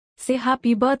Say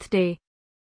happy birthday.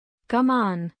 Come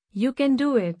on, you can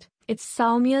do it. It's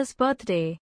Saumya's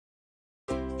birthday.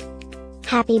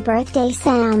 Happy birthday,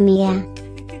 Saumya.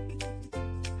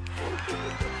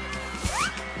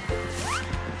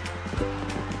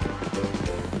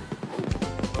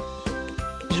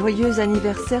 Joyeux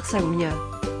anniversaire, Saumya.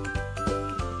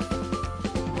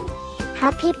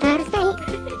 Happy birthday,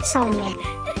 Saumya.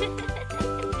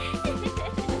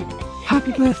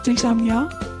 Happy birthday,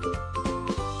 Saumya.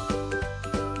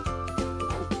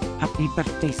 Happy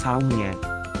birthday, Saumya.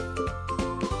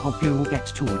 Hope you get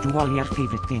to do all your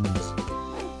favorite things.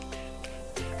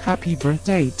 Happy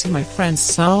birthday to my friend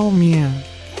Saumya.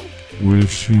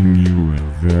 Wishing you a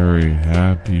very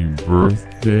happy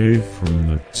birthday from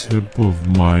the tip of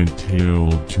my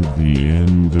tail to the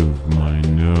end of my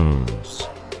nose.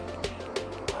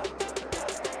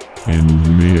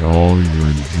 And may all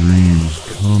your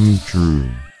dreams come true.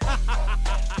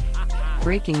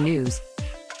 Breaking news.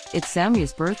 It's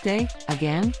Saumya's birthday,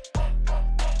 again?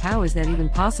 How is that even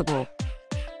possible?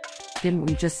 Didn't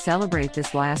we just celebrate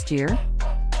this last year?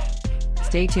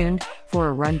 Stay tuned for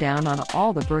a rundown on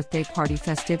all the birthday party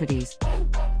festivities.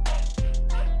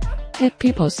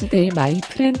 Happy birthday, my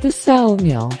friend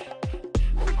Saumya.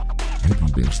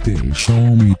 Happy birthday,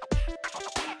 Saumya.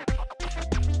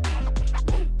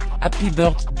 Happy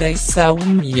birthday,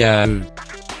 Saumya.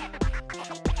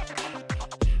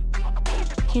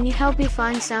 Can you help me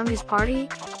find Saumya's party?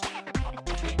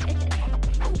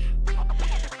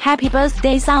 Happy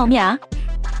birthday, Saumya.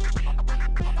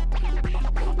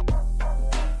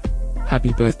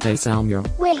 Happy birthday, Saumya.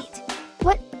 Wait,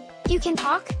 what? You can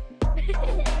talk?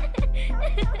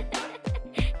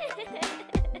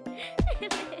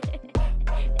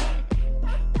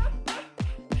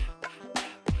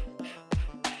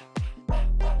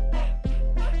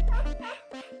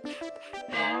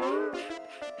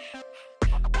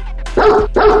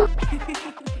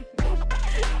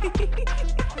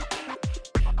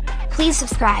 Please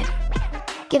subscribe,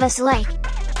 give us a like,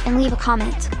 and leave a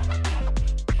comment.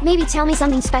 Maybe tell me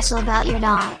something special about your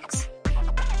dogs.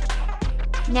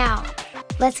 Now,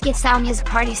 let's get Saumya's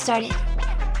party started.